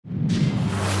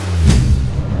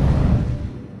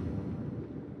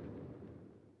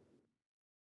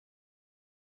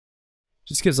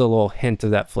Just gives a little hint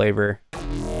of that flavor.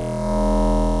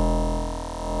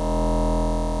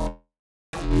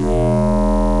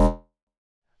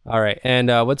 Alright, and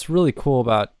what's really cool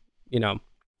about, doing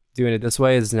it this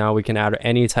way is now we can add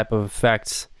any type of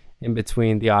effects in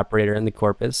between the operator and the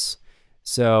corpus.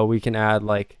 So we can add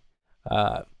like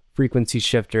frequency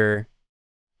shifter.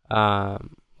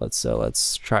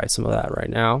 Let's try some of that right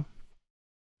now.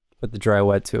 Put the dry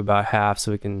wet to about half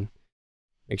so we can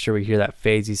make sure we hear that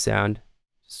phasey sound.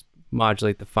 Just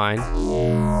modulate the fine.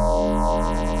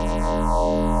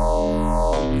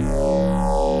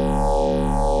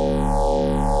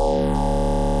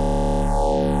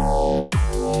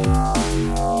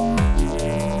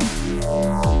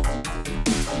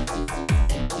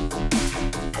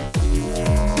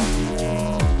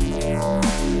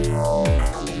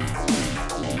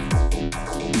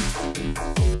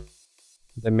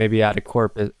 Then maybe add a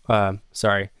corpus,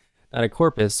 sorry, not a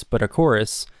corpus, but a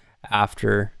chorus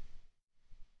after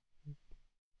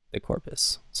the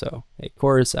corpus. So a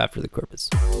chorus after the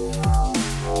corpus.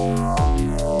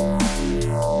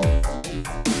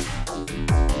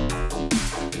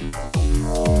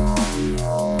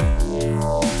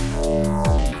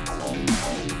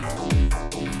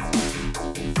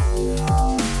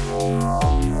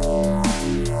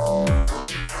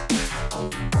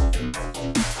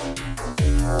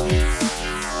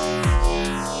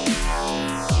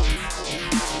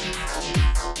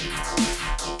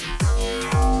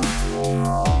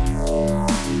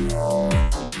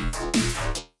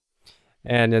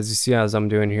 And as you see, as I'm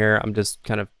doing here, I'm just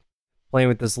kind of playing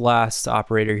with this last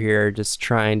operator here, just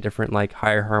trying different like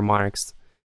higher harmonics.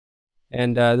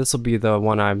 And this will be the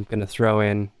one I'm going to throw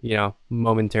in,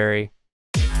 momentary.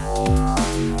 It's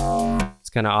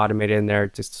kind of automated in there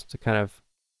just to kind of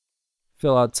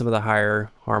fill out some of the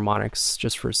higher harmonics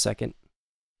just for a second.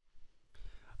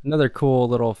 Another cool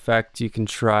little effect you can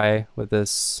try with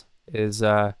this is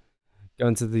go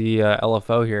into the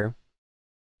LFO here.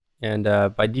 And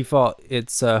by default,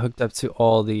 it's hooked up to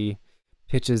all the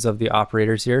pitches of the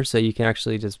operators here, so you can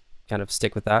actually just kind of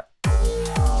stick with that.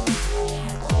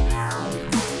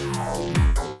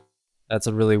 That's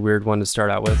a really weird one to start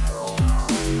out with.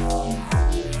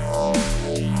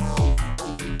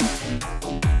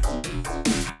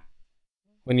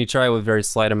 When you try it with very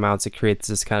slight amounts, it creates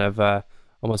this kind of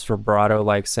almost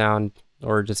vibrato-like sound,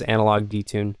 or just analog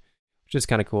detune, which is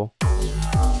kind of cool.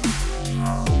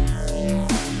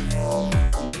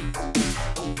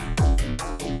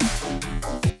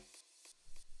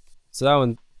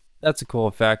 So that's a cool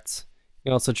effect. You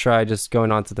can also try just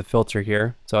going onto the filter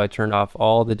here. So I turned off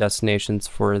all the destinations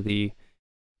for the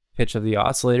pitch of the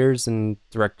oscillators and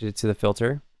directed it to the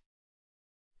filter.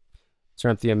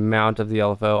 Turn up the amount of the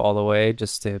LFO all the way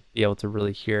just to be able to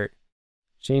really hear it.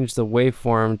 Change the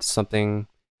waveform to something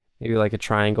maybe like a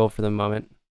triangle for the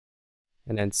moment,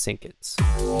 and then sync it.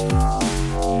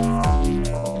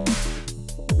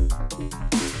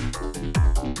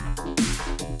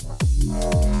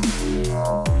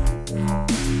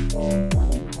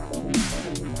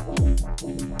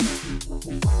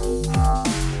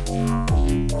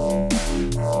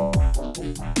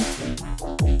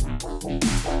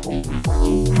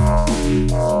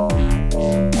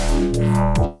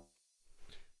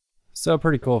 So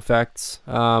pretty cool effect.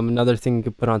 Another thing you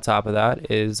could put on top of that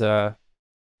is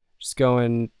just go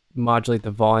and modulate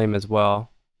the volume as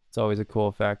well. It's always a cool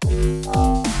effect.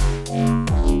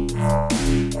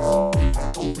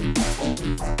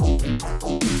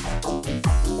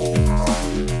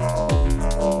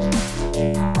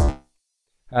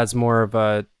 Adds more of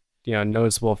a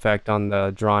noticeable effect on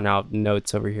the drawn out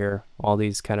notes over here. All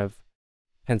these kind of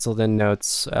penciled in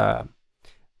notes,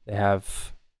 they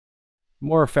have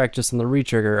more effect just on the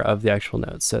retrigger of the actual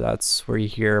notes. So that's where you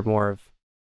hear more of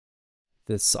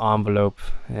this envelope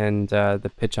and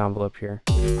the pitch envelope here.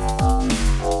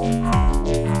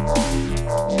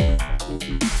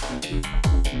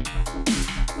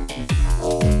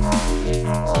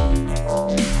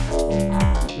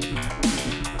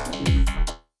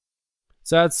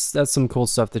 So that's some cool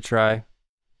stuff to try.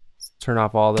 Let's turn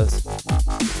off all this.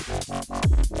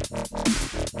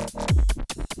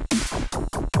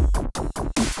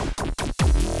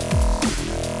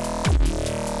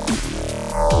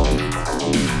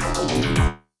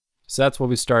 So that's what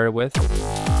we started with.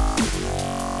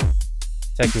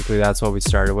 Technically, that's what we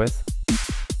started with.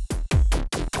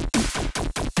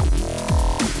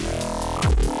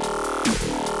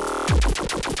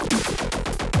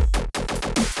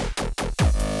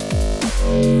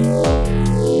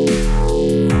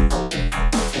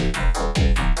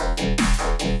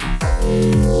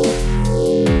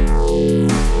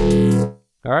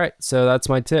 All right, so that's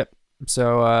my tip.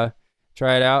 So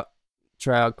try it out.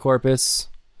 Try out Corpus,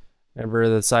 remember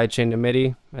the sidechain to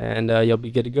MIDI, and you'll be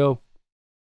good to go.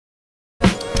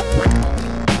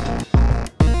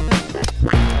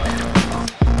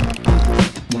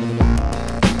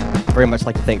 Very much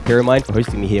like to thank Pyramind for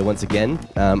hosting me here once again.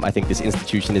 I think this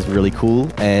institution is really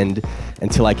cool, and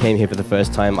until I came here for the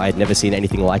first time, I had never seen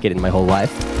anything like it in my whole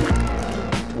life.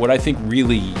 What I think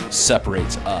really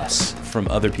separates us from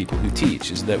other people who teach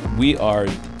is that we are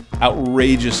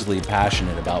outrageously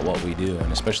passionate about what we do,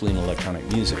 and especially in electronic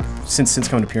music. Since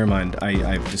coming to Pyramind,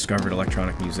 I've discovered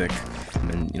electronic music,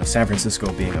 and San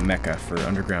Francisco being a mecca for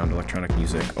underground electronic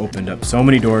music opened up so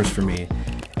many doors for me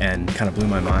and kind of blew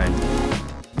my mind.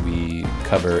 We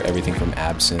cover everything from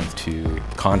absinthe to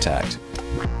contact.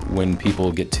 When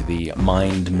people get to the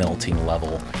mind-melting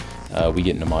level, we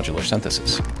get into modular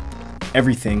synthesis.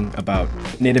 Everything about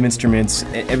native instruments,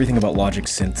 everything about Logic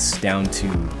synths down to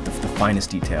the finest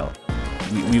detail.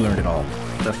 We learned it all.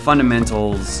 The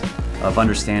fundamentals of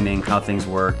understanding how things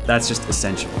work, that's just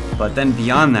essential. But then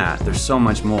beyond that, there's so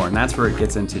much more, and that's where it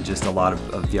gets into just a lot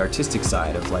of the artistic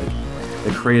side of like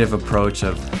the creative approach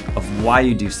of why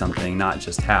you do something, not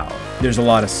just how. There's a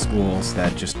lot of schools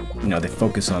that just, they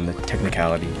focus on the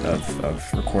technicality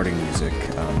of recording music,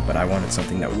 but I wanted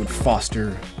something that would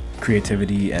foster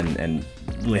creativity and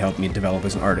really help me develop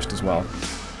as an artist as well.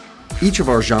 Each of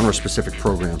our genre-specific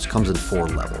programs comes in 4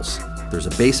 levels. There's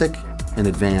a basic, an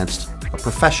advanced, a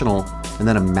professional, and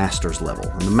then a master's level.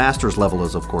 And the master's level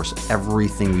is, of course,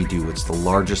 everything we do. It's the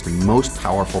largest and most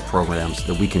powerful programs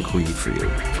that we can create for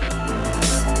you.